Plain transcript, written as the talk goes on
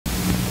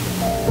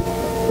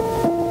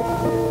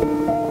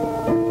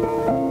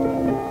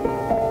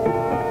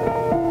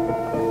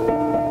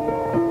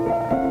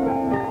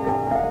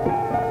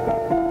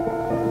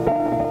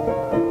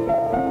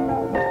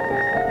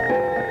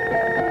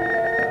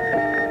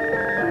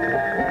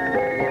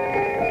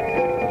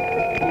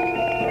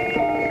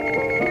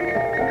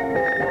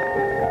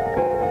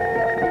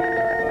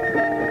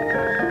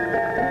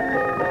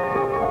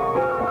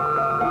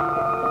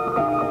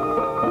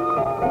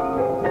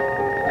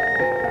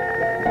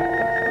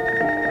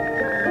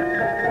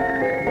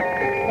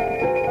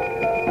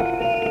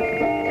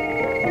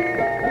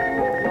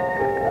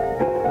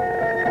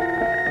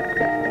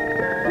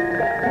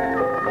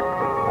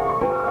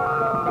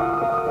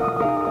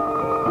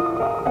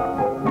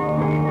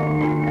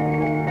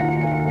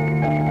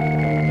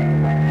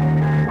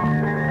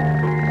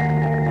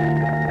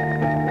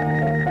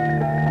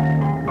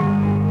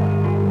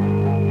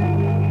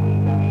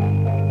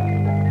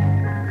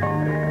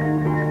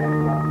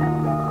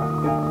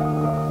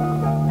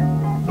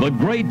The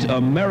great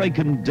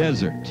American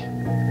desert,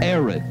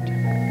 arid,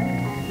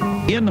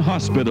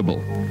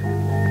 inhospitable.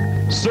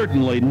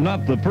 Certainly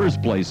not the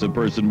first place a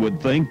person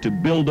would think to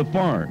build a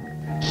farm.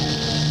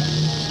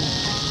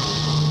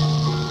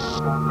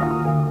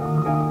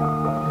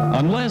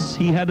 Unless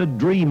he had a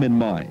dream in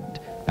mind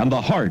and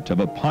the heart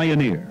of a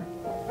pioneer.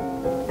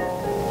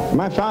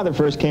 My father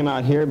first came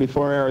out here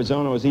before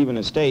Arizona was even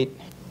a state.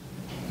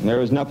 There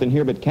was nothing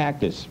here but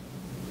cactus.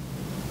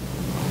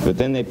 But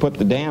then they put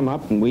the dam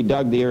up and we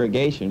dug the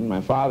irrigation,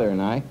 my father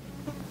and I.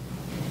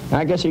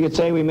 I guess you could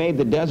say we made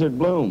the desert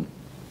bloom.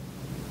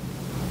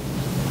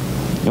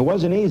 It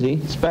wasn't easy,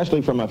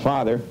 especially for my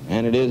father,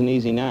 and it isn't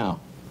easy now.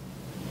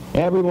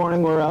 Every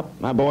morning we're up,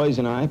 my boys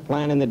and I,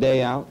 planning the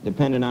day out,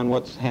 depending on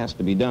what has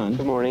to be done.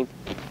 Good morning.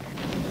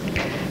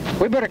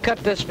 We better cut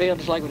this field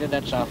just like we did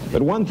that south.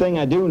 But one thing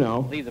I do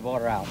know, leave the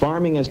border out.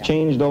 Farming has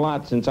changed a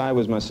lot since I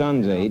was my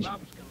son's age,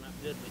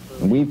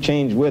 and we've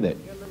changed with it.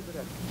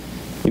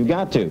 You've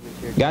got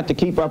to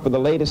keep up with the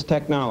latest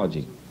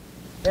technology.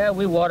 Yeah,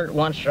 we water it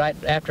once right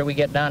after we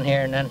get down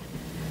here and then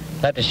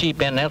let the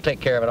sheep in. They'll take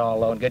care of it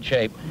all, though, in good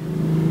shape.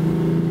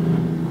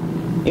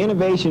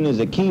 Innovation is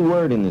a key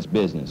word in this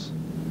business.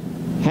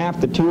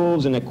 Half the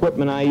tools and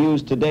equipment I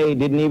use today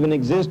didn't even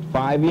exist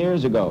 5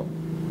 years ago.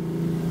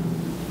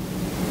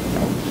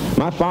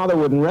 My father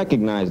wouldn't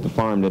recognize the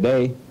farm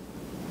today.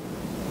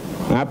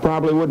 I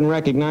probably wouldn't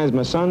recognize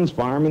my son's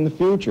farm in the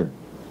future.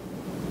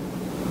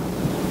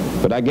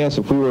 But I guess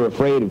if we were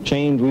afraid of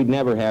change, we'd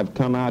never have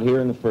come out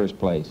here in the first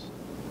place.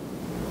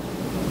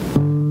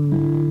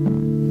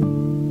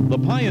 The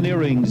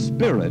pioneering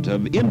spirit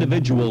of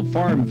individual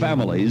farm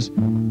families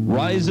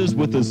rises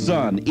with the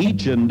sun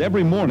each and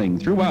every morning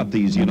throughout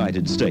these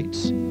United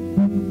States.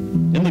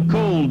 In the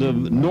cold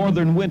of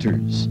northern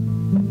winters,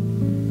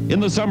 in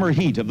the summer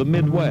heat of the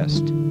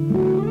Midwest,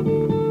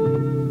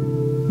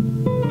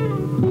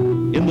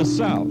 in the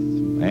South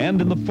and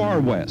in the far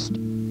West,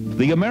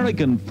 the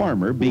American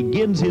farmer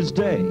begins his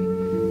day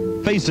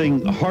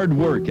facing hard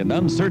work and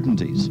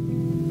uncertainties.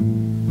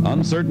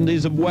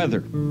 Uncertainties of weather,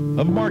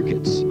 of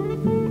markets,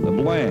 of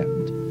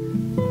land.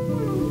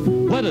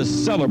 Let us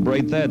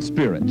celebrate that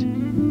spirit,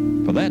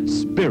 for that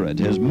spirit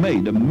has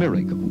made a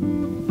miracle.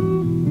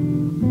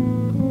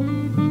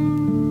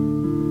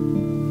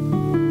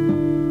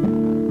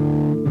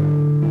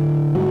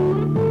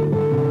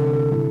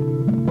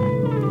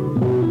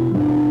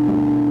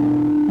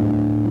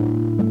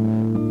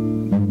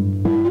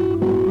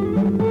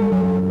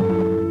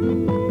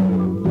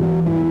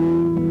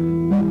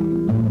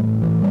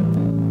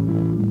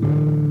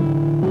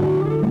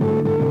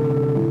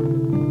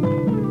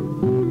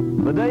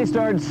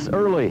 Starts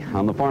early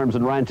on the farms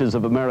and ranches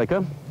of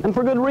America, and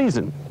for good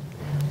reason.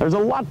 There's a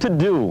lot to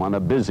do on a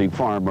busy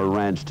farm or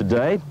ranch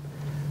today.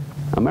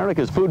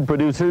 America's food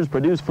producers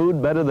produce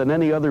food better than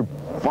any other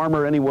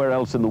farmer anywhere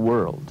else in the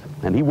world,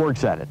 and he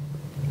works at it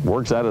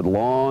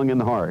long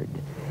and hard.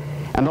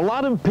 And a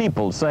lot of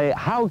people say,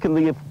 how can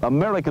the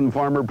American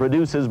farmer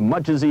produce as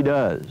much as he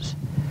does?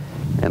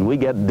 And we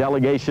get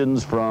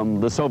delegations from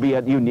the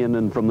Soviet Union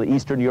and from the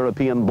Eastern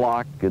European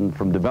bloc and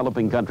from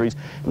developing countries.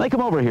 And they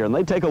come over here and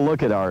they take a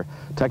look at our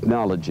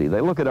technology.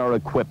 They look at our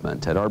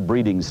equipment, at our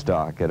breeding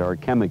stock, at our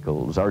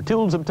chemicals, our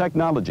tools of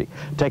technology.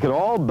 Take it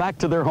all back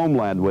to their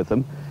homeland with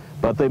them,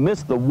 but they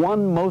miss the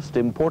one most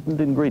important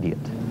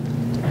ingredient.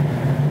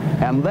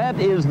 And that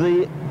is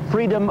the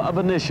freedom of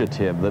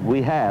initiative that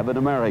we have in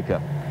America.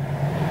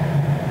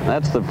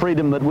 That's the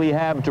freedom that we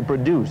have to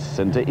produce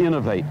and to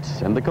innovate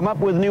and to come up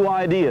with new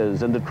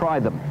ideas and to try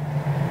them.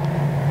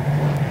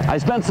 I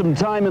spent some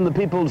time in the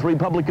People's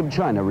Republic of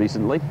China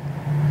recently,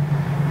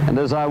 and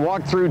as I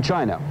walked through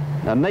China,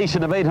 a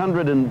nation of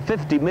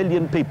 850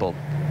 million people,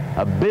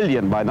 1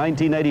 billion by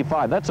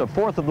 1985, that's a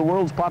fourth of the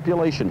world's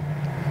population.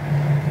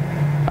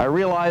 I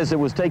realized it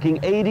was taking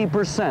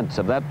 80%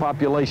 of that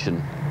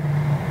population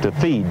to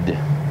feed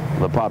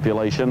the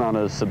population on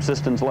a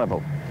subsistence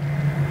level.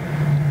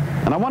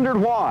 And I wondered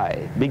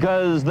why,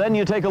 because then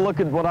you take a look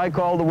at what I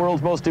call the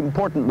world's most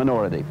important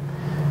minority,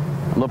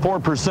 the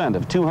 4%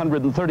 of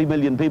 230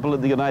 million people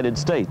in the United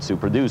States who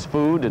produce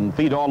food and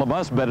feed all of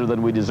us better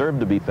than we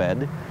deserve to be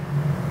fed,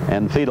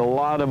 and feed a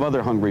lot of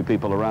other hungry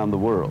people around the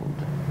world.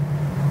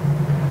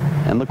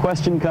 And the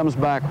question comes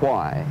back,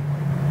 why?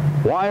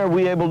 Why are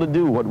we able to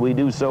do what we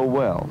do so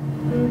well?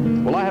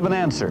 Well, I have an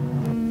answer.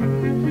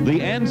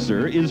 The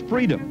answer is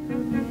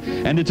freedom.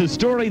 And it's a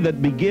story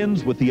that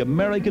begins with the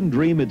American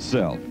dream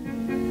itself.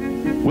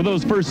 With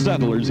those first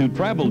settlers who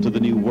traveled to the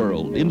New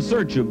World in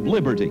search of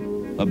liberty,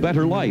 a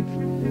better life,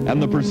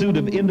 and the pursuit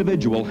of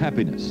individual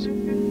happiness.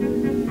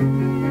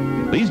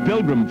 These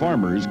pilgrim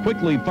farmers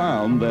quickly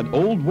found that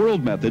old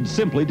world methods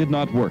simply did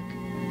not work.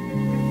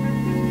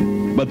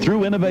 But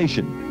through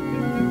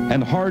innovation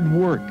and hard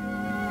work,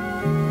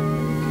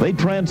 they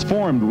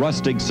transformed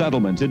rustic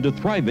settlements into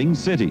thriving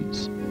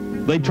cities.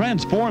 They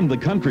transformed the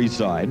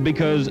countryside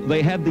because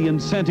they had the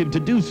incentive to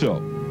do so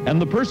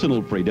and the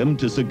personal freedom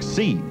to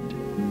succeed.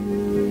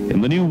 In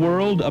the New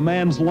World, a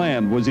man's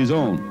land was his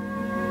own,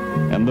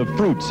 and the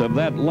fruits of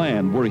that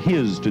land were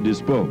his to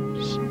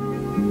dispose.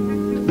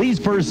 These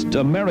first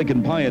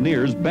American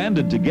pioneers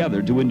banded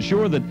together to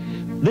ensure that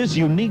this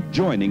unique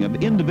joining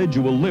of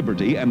individual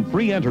liberty and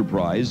free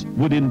enterprise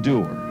would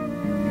endure.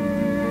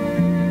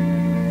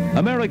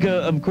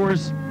 America, of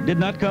course, did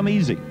not come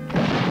easy.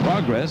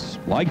 Progress,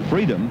 like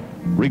freedom,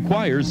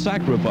 requires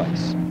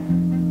sacrifice.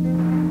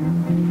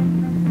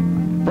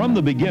 From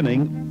the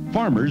beginning,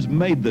 farmers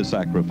made the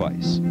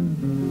sacrifice.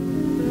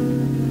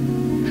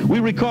 We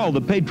recall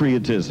the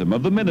patriotism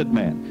of the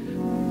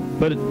Minuteman,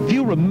 but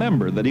few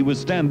remember that he was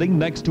standing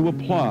next to a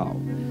plow,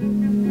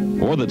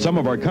 or that some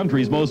of our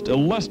country's most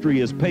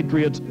illustrious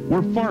patriots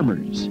were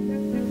farmers.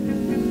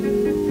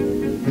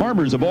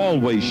 Farmers have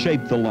always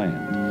shaped the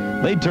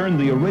land. They turned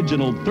the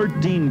original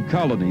 13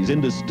 colonies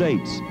into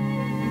states,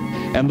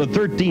 and the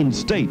 13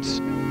 states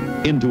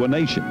into a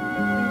nation.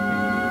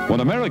 When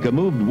America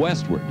moved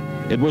westward,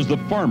 it was the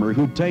farmer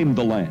who tamed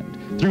the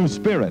land through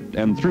spirit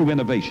and through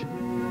innovation.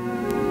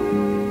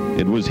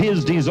 It was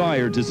his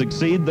desire to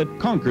succeed that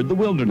conquered the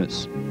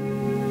wilderness.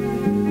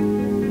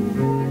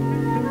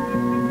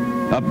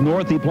 Up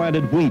north, he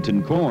planted wheat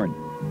and corn.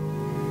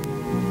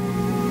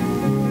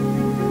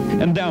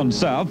 And down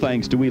south,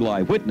 thanks to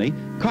Eli Whitney,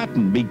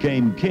 cotton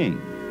became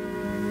king.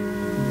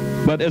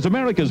 But as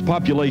America's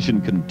population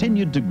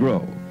continued to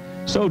grow,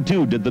 so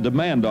too did the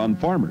demand on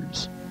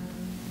farmers.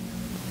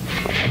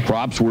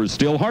 Crops were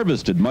still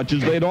harvested, much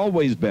as they'd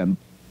always been,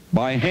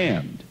 by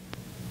hand.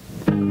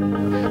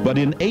 But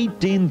in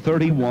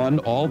 1831,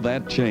 all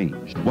that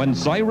changed, when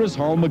Cyrus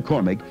Hall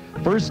McCormick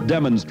first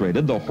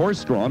demonstrated the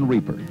horse-drawn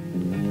reaper.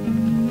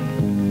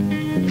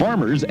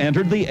 Farmers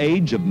entered the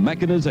age of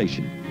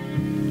mechanization,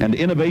 and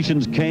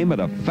innovations came at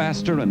a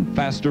faster and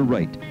faster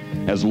rate,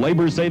 as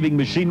labor-saving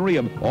machinery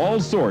of all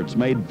sorts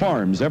made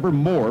farms ever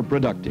more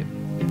productive.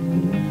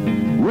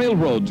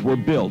 Railroads were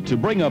built to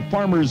bring a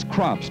farmer's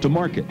crops to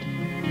market.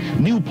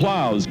 New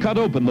plows cut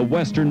open the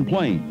western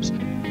plains.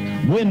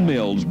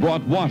 Windmills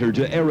brought water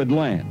to arid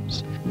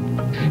lands.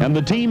 And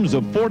the teams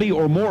of 40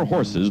 or more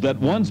horses that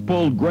once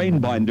pulled grain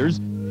binders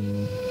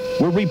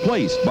were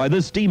replaced by the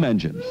steam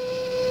engine.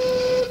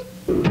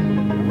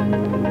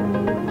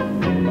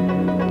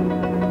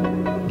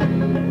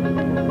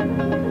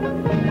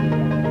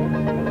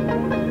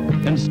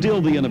 And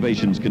still the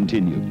innovations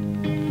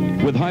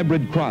continued, with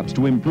hybrid crops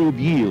to improve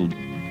yield,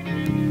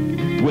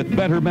 with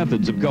better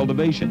methods of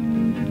cultivation.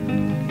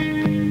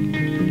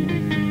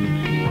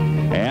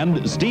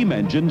 And steam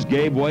engines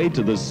gave way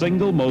to the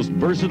single most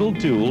versatile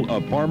tool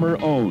a farmer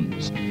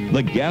owns,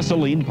 the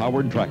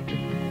gasoline-powered tractor.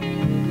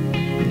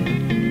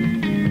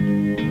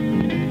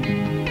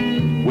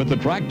 With the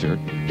tractor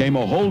came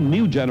a whole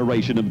new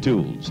generation of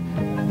tools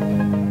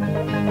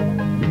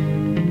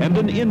and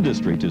an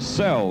industry to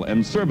sell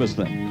and service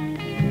them.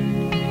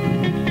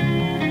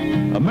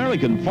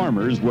 American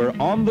farmers were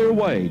on their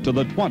way to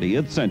the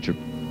 20th century.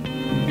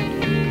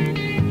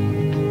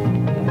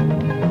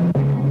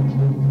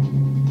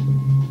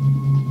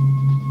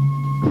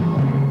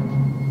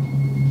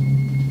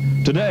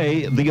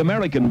 Today, the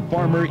American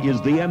farmer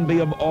is the envy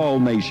of all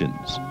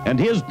nations, and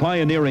his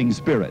pioneering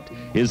spirit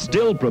is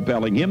still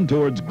propelling him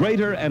towards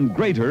greater and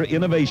greater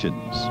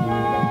innovations.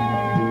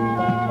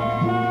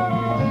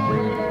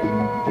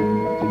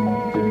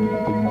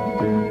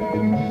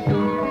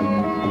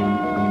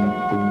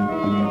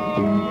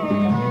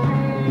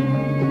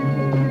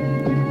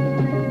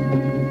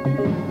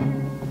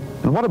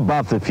 And what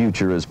about the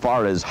future as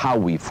far as how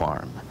we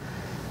farm?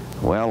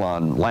 Well,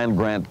 on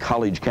land-grant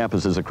college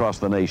campuses across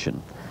the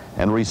nation,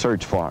 and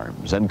research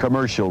farms and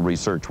commercial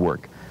research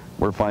work,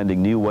 we're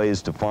finding new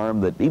ways to farm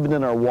that even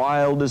in our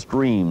wildest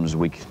dreams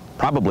we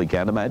probably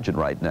can't imagine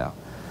right now.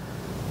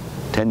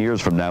 10 years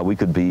from now, we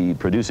could be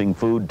producing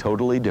food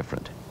totally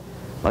different.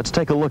 Let's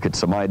take a look at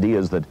some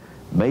ideas that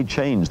may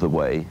change the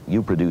way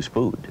you produce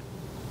food.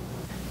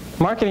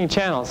 Marketing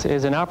channels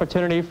is an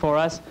opportunity for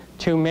us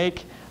to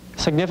make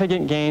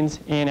significant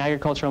gains in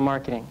agricultural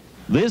marketing.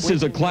 This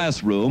is a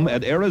classroom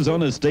at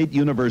Arizona State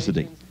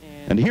University.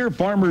 And here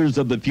farmers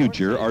of the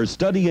future are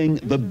studying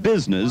the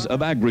business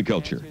of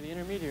agriculture.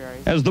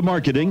 As the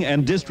marketing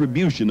and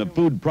distribution of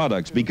food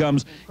products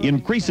becomes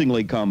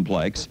increasingly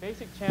complex,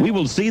 we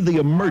will see the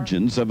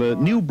emergence of a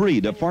new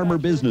breed of farmer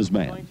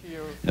businessman,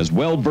 as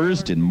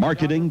well-versed in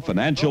marketing,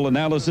 financial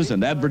analysis,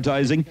 and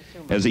advertising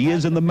as he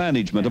is in the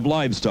management of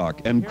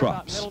livestock and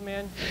crops.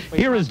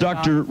 Here is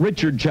Dr.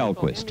 Richard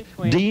Chalquist,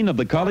 Dean of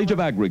the College of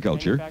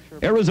Agriculture,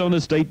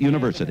 Arizona State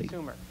University.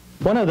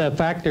 One of the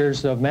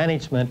factors of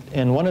management,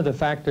 and one of the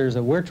factors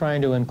that we're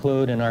trying to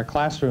include in our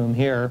classroom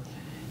here,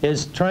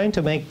 is trying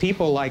to make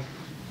people like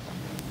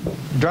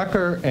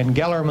Drucker and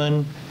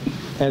Gellerman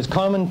as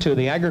common to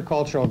the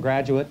agricultural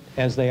graduate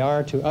as they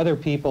are to other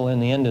people in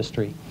the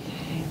industry.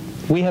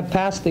 We have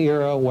passed the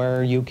era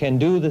where you can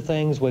do the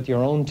things with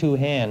your own two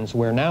hands.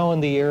 We're now in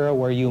the era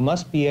where you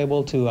must be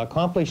able to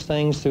accomplish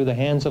things through the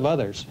hands of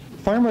others.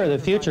 Farmer of the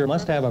future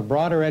must have a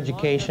broader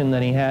education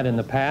than he had in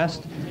the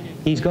past.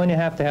 He's going to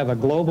have a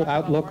global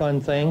outlook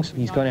on things.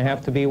 He's going to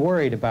have to be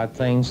worried about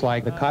things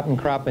like the cotton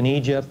crop in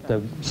Egypt, the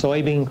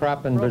soybean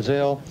crop in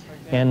Brazil,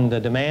 and the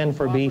demand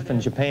for beef in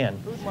Japan.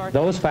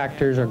 Those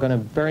factors are going to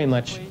very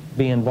much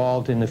be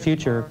involved in the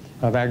future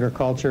of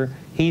agriculture.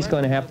 He's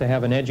going to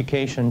have an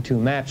education to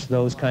match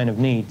those kind of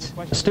needs.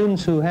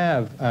 Students who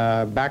have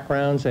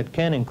backgrounds that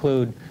can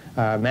include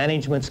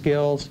management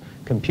skills,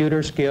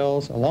 computer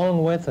skills,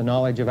 along with the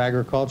knowledge of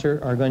agriculture,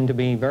 are going to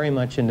be very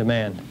much in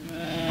demand.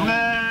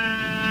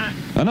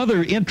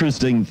 Another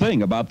interesting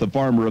thing about the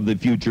farmer of the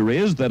future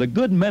is that a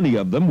good many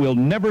of them will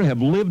never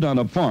have lived on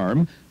a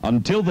farm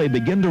until they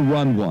begin to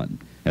run one,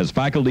 as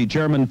faculty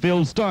chairman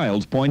Phil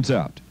Stiles points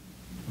out.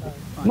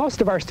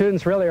 Most of our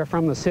students really are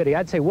from the city.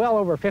 I'd say well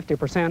over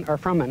 50% are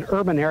from an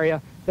urban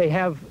area. They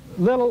have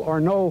little or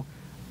no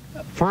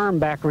farm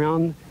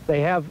background.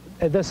 They have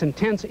this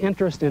intense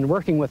interest in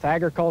working with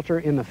agriculture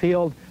in the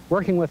field,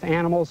 working with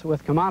animals,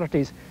 with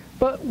commodities,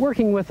 but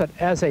working with it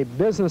as a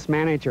business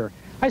manager.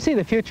 I see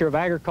the future of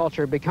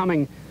agriculture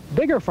becoming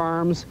bigger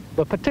farms,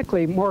 but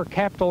particularly more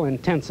capital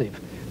intensive.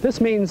 This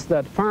means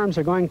that farms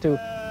are going to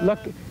look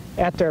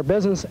at their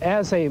business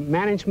as a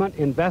management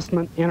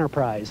investment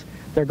enterprise.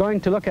 They're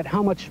going to look at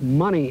how much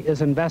money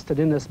is invested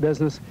in this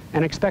business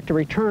and expect a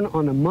return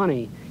on the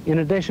money in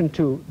addition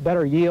to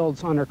better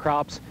yields on their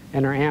crops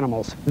and their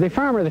animals. The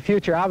farmer of the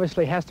future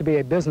obviously has to be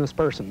a business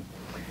person.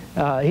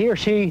 He or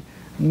she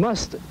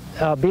must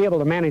be able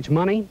to manage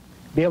money,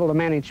 be able to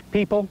manage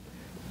people,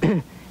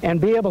 and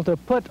be able to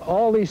put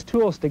all these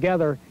tools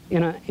together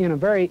in a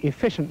very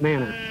efficient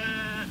manner.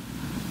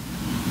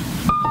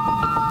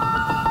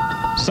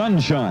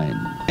 Sunshine,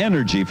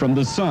 energy from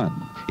the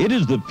sun. It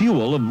is the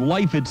fuel of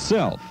life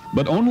itself,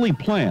 but only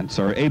plants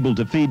are able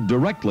to feed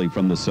directly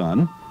from the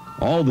sun.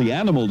 All the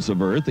animals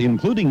of Earth,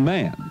 including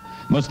man,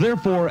 must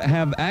therefore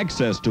have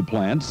access to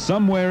plants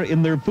somewhere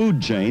in their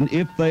food chain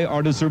if they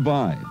are to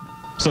survive.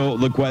 So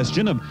the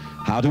question of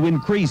how to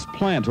increase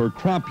plant or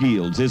crop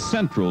yields is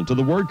central to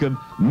the work of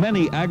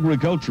many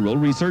agricultural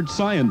research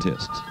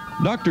scientists.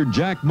 Dr.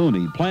 Jack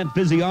Mooney, plant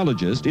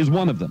physiologist, is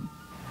one of them.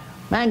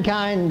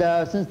 Mankind,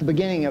 since the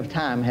beginning of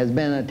time, has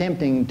been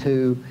attempting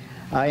to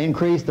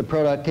increase the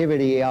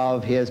productivity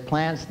of his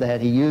plants that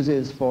he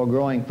uses for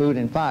growing food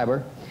and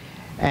fiber.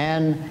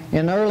 And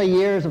in early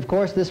years, of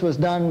course, this was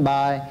done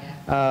by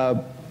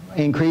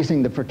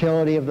increasing the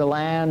fertility of the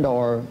land,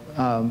 or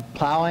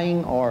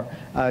plowing, or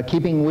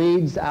keeping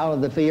weeds out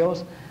of the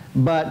fields.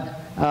 But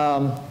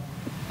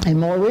in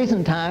more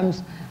recent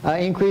times,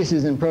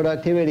 increases in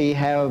productivity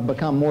have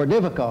become more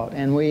difficult,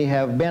 and we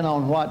have been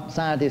on what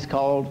scientists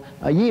call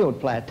a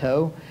yield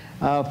plateau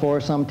for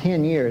some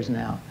 10 years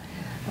now.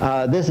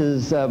 This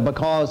is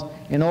because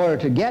in order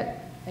to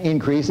get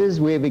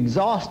increases, we've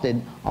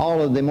exhausted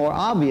all of the more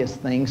obvious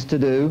things to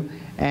do,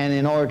 and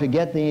in order to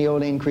get the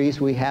yield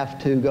increase, we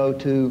have to go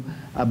to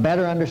a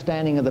better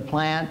understanding of the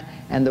plant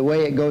and the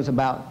way it goes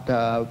about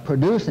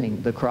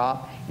producing the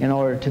crop in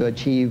order to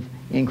achieve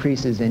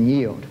increases in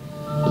yield.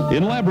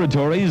 In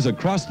laboratories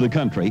across the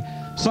country,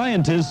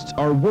 scientists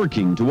are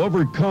working to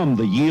overcome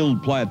the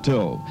yield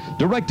plateau,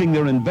 directing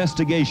their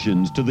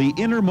investigations to the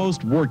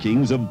innermost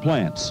workings of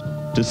plants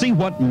to see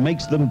what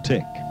makes them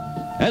tick.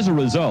 As a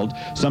result,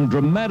 some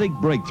dramatic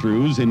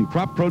breakthroughs in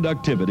crop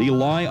productivity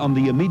lie on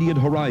the immediate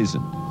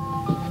horizon.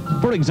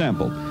 For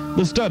example,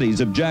 the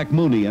studies of Jack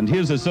Mooney and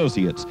his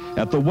associates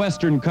at the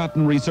Western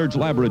Cotton Research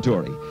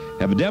Laboratory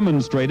have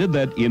demonstrated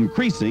that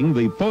increasing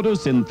the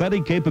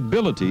photosynthetic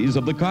capabilities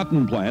of the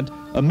cotton plant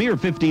a mere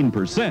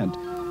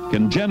 15%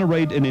 can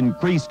generate an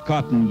increased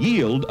cotton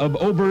yield of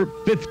over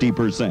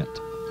 50%.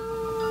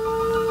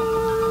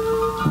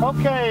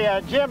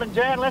 Okay, Jim and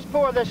Jan, let's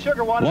pour this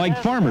sugar water.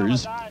 Like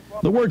farmers,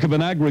 the work of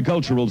an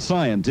agricultural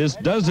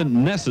scientist doesn't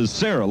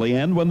necessarily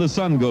end when the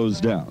sun goes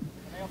down.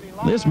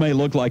 This may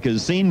look like a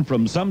scene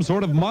from some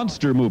sort of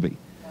monster movie.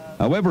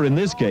 However, in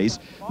this case,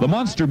 the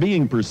monster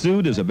being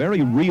pursued is a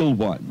very real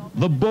one,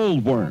 the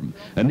bollworm,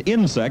 an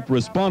insect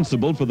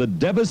responsible for the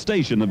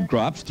devastation of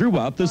crops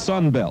throughout the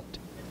Sun Belt.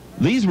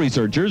 These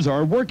researchers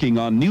are working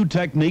on new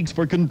techniques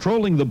for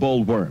controlling the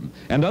bollworm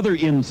and other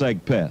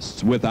insect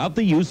pests without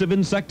the use of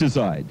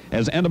insecticide,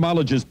 as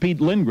entomologist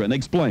Pete Lindgren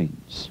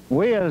explains.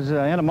 We as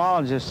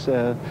entomologists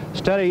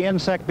study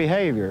insect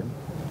behavior.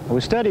 We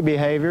study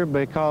behavior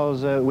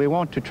because we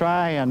want to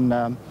try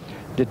and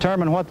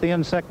determine what the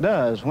insect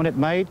does, when it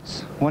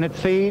mates, when it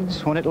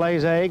feeds, when it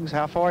lays eggs,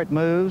 how far it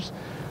moves.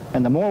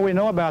 And the more we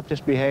know about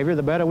this behavior,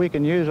 the better we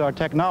can use our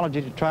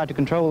technology to try to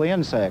control the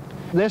insect.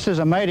 This is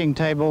a mating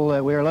table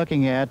that we're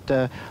looking at.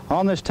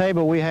 On this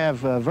table we have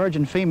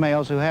virgin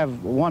females who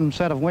have one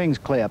set of wings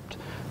clipped.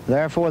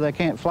 Therefore they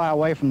can't fly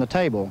away from the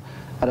table.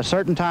 At a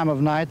certain time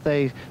of night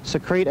they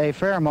secrete a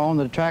pheromone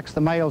that attracts the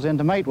males in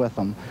to mate with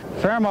them.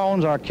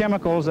 Pheromones are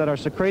chemicals that are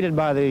secreted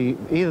by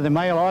either the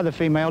male or the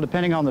female,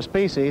 depending on the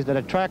species, that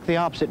attract the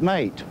opposite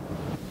mate.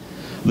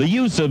 The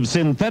use of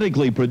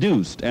synthetically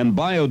produced and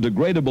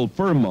biodegradable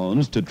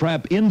pheromones to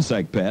trap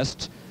insect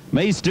pests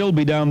may still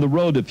be down the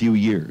road a few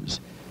years,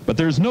 but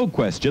there's no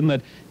question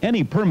that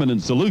any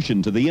permanent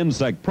solution to the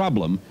insect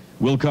problem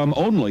will come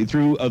only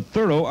through a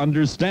thorough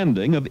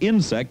understanding of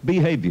insect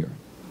behavior.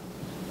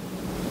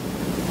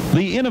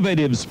 The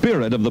innovative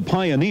spirit of the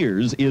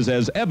pioneers is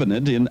as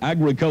evident in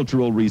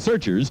agricultural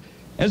researchers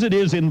as it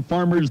is in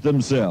farmers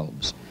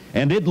themselves,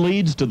 and it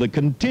leads to the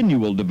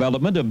continual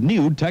development of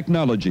new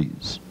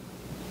technologies.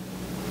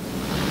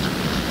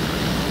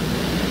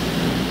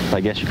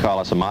 I guess you call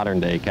us a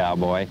modern-day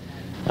cowboy,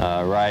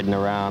 riding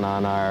around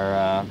on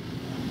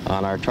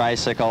our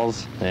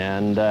tricycles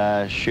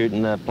and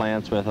shooting the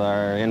plants with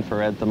our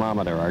infrared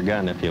thermometer, our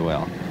gun, if you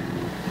will.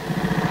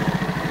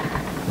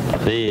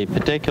 The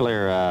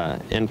particular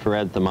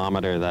infrared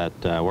thermometer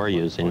that we're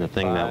using, the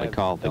thing that we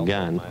call the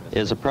gun,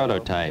 is a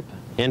prototype.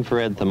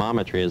 Infrared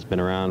thermometry has been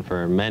around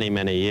for many,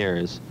 many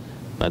years,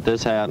 but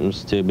this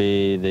happens to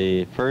be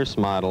the first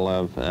model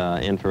of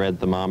infrared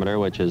thermometer,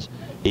 which is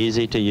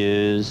easy to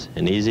use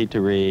and easy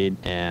to read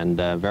and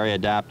very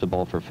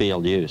adaptable for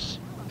field use.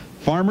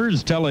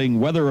 Farmers telling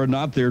whether or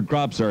not their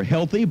crops are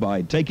healthy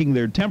by taking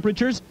their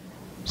temperatures?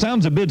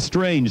 Sounds a bit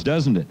strange,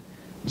 doesn't it?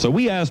 So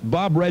we asked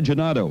Bob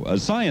Reginato, a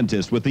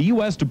scientist with the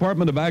U.S.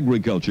 Department of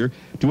Agriculture,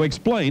 to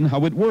explain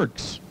how it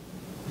works.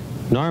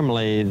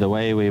 Normally, the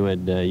way we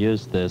would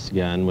use this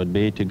gun would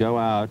be to go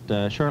out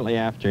shortly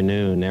after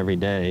noon every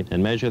day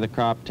and measure the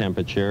crop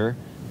temperature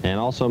and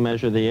also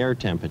measure the air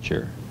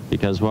temperature,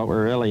 because what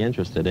we're really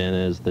interested in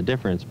is the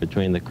difference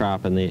between the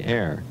crop and the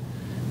air.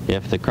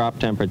 If the crop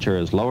temperature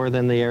is lower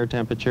than the air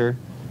temperature,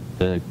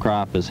 the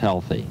crop is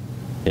healthy.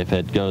 If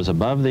it goes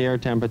above the air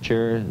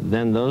temperature,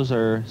 then those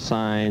are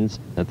signs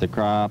that the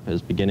crop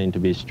is beginning to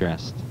be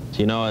stressed. So,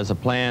 you know, as a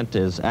plant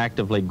is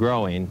actively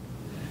growing,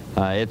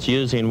 it's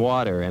using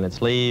water and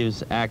its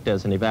leaves act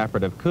as an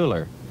evaporative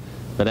cooler.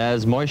 But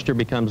as moisture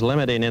becomes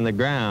limiting in the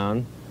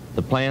ground,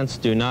 the plants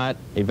do not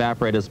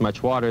evaporate as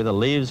much water, the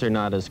leaves are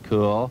not as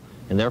cool,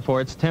 and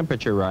therefore its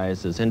temperature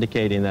rises,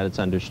 indicating that it's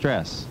under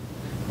stress.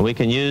 We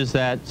can use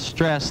that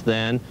stress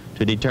then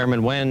to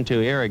determine when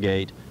to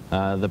irrigate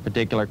the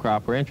particular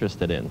crop we're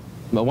interested in.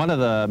 But one of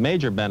the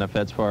major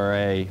benefits for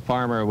a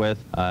farmer with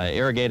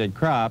irrigated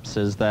crops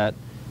is that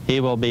he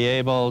will be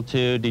able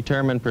to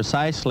determine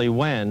precisely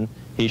when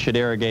he should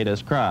irrigate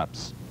his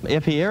crops.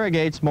 If he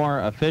irrigates more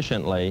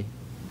efficiently,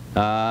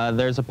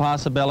 there's a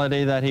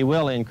possibility that he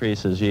will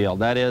increase his yield.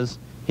 That is,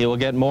 he will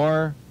get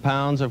more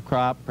pounds of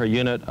crop per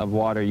unit of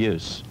water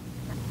use.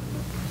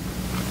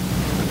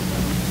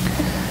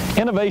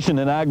 Innovation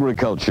in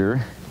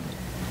agriculture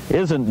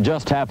isn't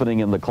just happening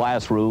in the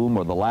classroom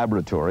or the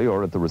laboratory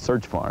or at the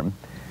research farm.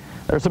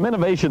 There are some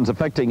innovations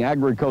affecting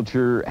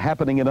agriculture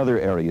happening in other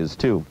areas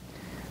too.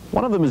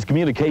 One of them is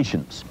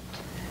communications.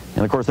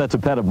 And of course that's a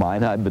pet of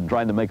mine. I've been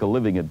trying to make a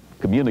living at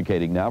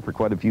communicating now for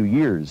quite a few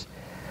years.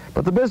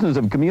 But the business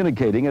of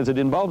communicating as it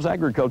involves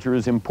agriculture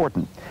is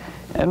important.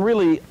 And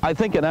really, I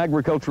think in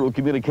agricultural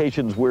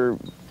communications we're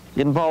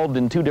involved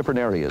in two different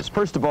areas.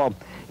 First of all,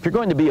 if you're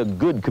going to be a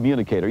good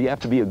communicator, you have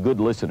to be a good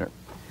listener.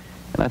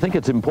 And I think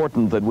it's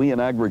important that we in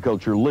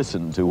agriculture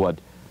listen to what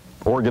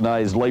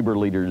organized labor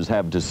leaders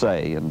have to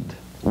say and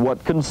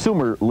what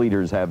consumer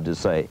leaders have to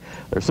say.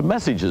 There's some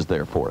messages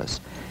there for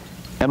us.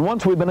 And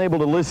once we've been able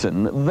to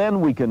listen,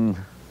 then we can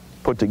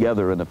put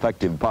together an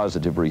effective,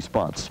 positive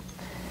response.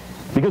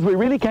 Because we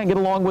really can't get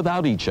along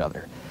without each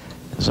other.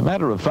 As a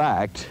matter of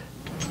fact,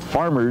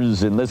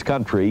 farmers in this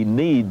country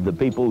need the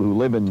people who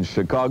live in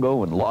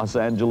Chicago and Los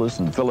Angeles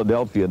and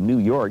Philadelphia and New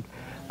York.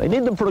 They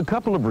need them for a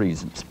couple of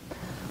reasons.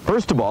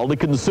 First of all, to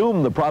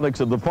consume the products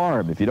of the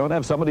farm. If you don't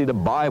have somebody to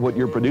buy what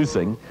you're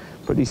producing,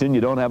 pretty soon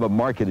you don't have a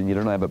market and you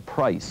don't have a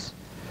price.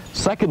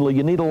 Secondly,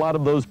 you need a lot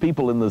of those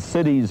people in the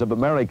cities of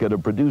America to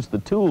produce the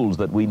tools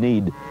that we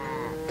need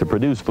to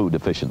produce food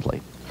efficiently.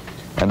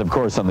 And of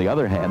course, on the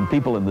other hand,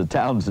 people in the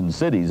towns and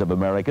cities of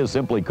America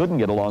simply couldn't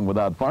get along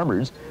without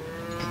farmers.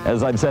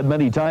 As I've said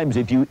many times,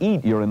 if you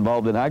eat, you're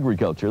involved in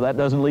agriculture. That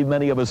doesn't leave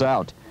many of us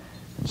out.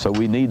 And so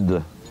we need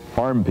the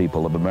farm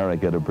people of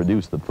America to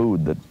produce the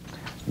food that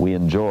we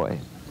enjoy.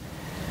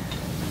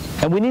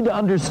 And we need to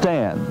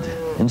understand.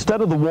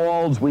 Instead of the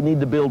walls, we need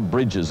to build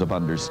bridges of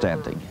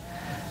understanding.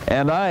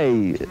 And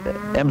I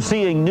am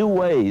seeing new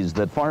ways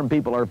that farm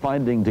people are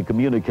finding to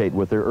communicate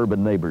with their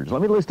urban neighbors.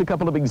 Let me list a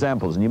couple of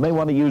examples, and you may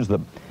want to use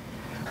them.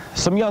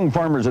 Some young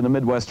farmers in a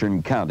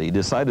Midwestern county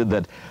decided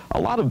that a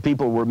lot of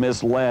people were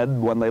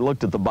misled when they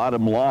looked at the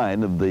bottom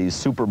line of the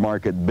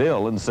supermarket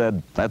bill and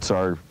said, that's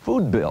our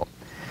food bill.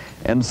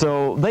 And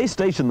so they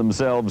stationed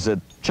themselves at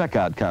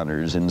checkout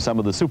counters in some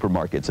of the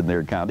supermarkets in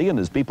their county, and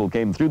as people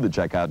came through the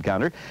checkout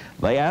counter,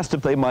 they asked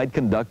if they might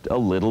conduct a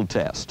little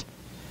test.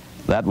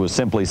 That was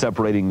simply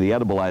separating the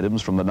edible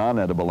items from the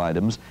non-edible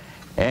items,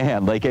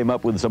 and they came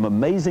up with some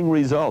amazing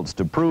results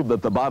to prove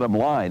that the bottom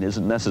line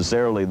isn't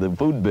necessarily the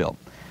food bill.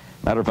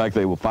 Matter of fact,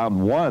 they found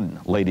one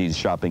lady's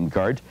shopping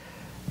cart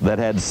that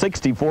had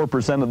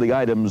 64% of the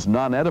items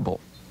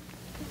non-edible.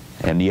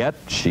 And yet,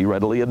 she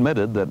readily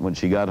admitted that when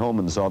she got home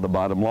and saw the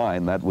bottom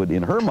line, that would,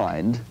 in her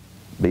mind,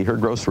 be her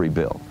grocery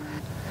bill.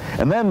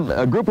 And then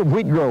a group of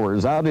wheat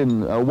growers out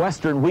in a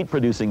western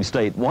wheat-producing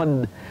state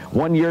one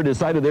year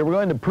decided they were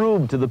going to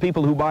prove to the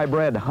people who buy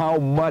bread how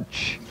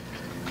much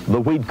the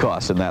wheat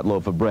costs in that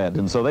loaf of bread.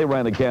 And so they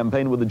ran a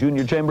campaign with the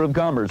Junior Chamber of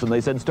Commerce, and they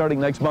said, starting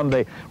next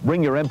Monday,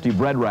 bring your empty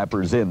bread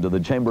wrappers into the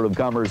Chamber of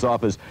Commerce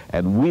office,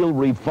 and we'll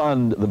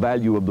refund the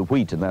value of the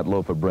wheat in that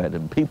loaf of bread.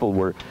 And people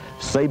were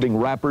saving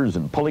wrappers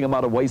and pulling them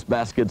out of waste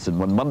baskets, and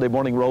when Monday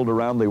morning rolled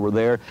around, they were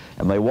there,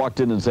 and they walked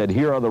in and said,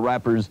 here are the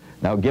wrappers,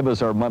 now give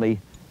us our money.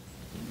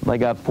 They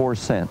got 4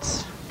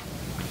 cents.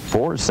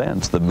 4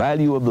 cents, the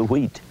value of the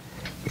wheat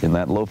in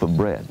that loaf of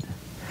bread.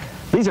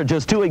 These are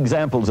just 2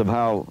 examples of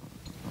how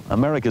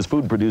America's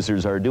food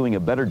producers are doing a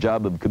better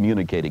job of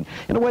communicating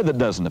in a way that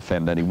doesn't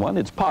offend anyone.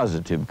 It's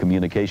positive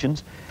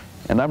communications,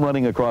 and I'm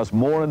running across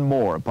more and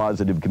more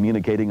positive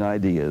communicating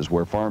ideas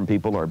where farm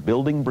people are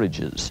building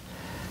bridges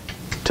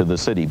to the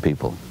city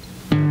people.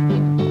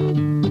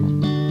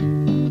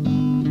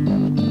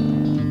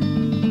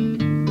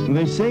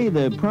 They say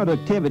the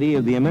productivity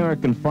of the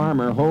American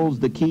farmer holds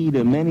the key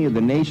to many of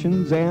the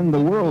nation's and the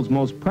world's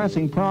most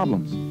pressing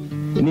problems.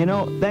 And you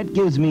know, that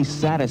gives me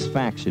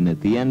satisfaction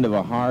at the end of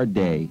a hard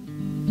day.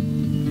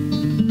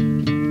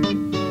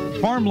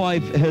 Farm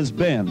life has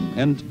been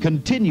and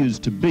continues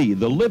to be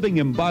the living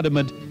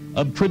embodiment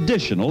of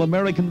traditional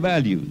American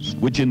values,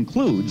 which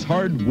includes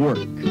hard work.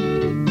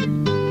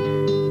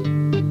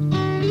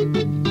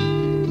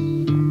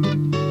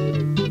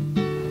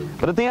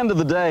 But at the end of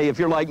the day, if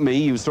you're like me,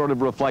 you sort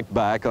of reflect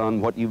back on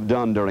what you've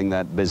done during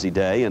that busy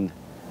day, and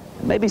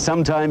maybe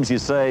sometimes you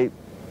say,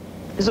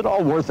 is it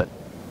all worth it?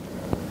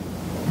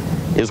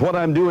 Is what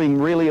I'm doing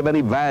really of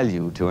any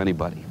value to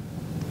anybody?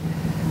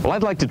 Well,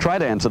 I'd like to try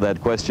to answer that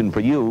question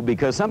for you,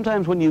 because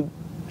sometimes when you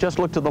just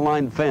look to the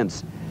line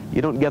fence,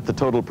 you don't get the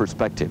total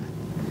perspective.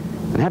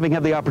 And having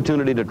had the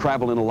opportunity to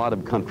travel in a lot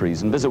of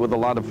countries and visit with a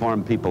lot of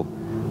farm people,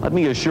 let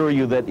me assure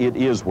you that it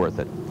is worth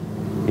it.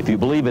 If you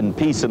believe in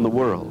peace in the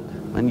world,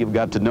 then you've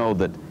got to know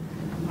that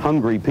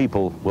hungry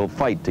people will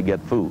fight to get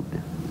food.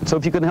 So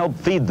if you can help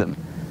feed them,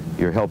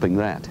 you're helping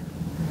that.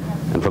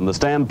 And from the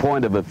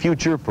standpoint of a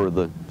future for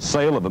the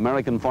sale of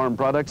American farm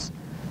products,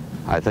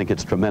 I think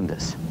it's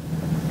tremendous.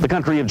 The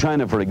country of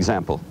China, for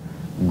example,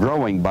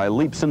 growing by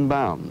leaps and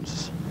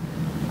bounds.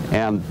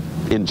 And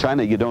in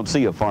China, you don't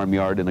see a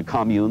farmyard in a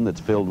commune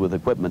that's filled with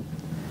equipment.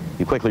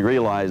 You quickly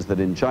realize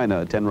that in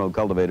China, a 10-row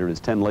cultivator is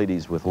 10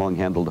 ladies with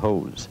long-handled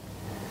hoes.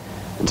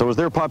 And so as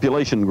their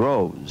population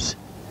grows,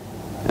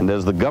 and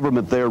as the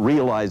government there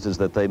realizes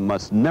that they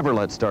must never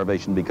let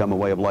starvation become a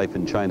way of life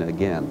in China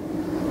again,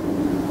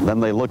 then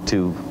they look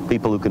to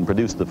people who can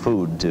produce the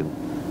food to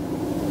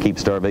keep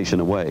starvation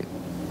away.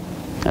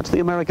 That's the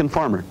American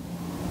farmer.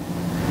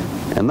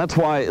 And that's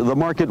why the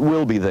market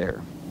will be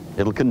there.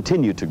 It'll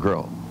continue to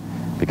grow,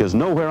 because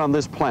nowhere on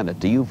this planet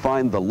do you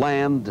find the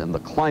land and the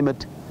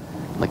climate,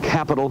 the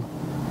capital,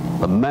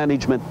 the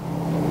management,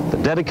 the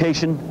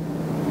dedication,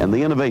 and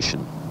the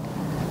innovation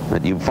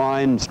that you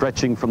find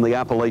stretching from the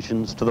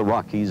Appalachians to the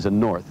Rockies and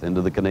north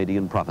into the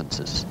Canadian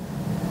provinces.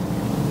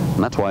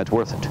 And that's why it's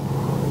worth it.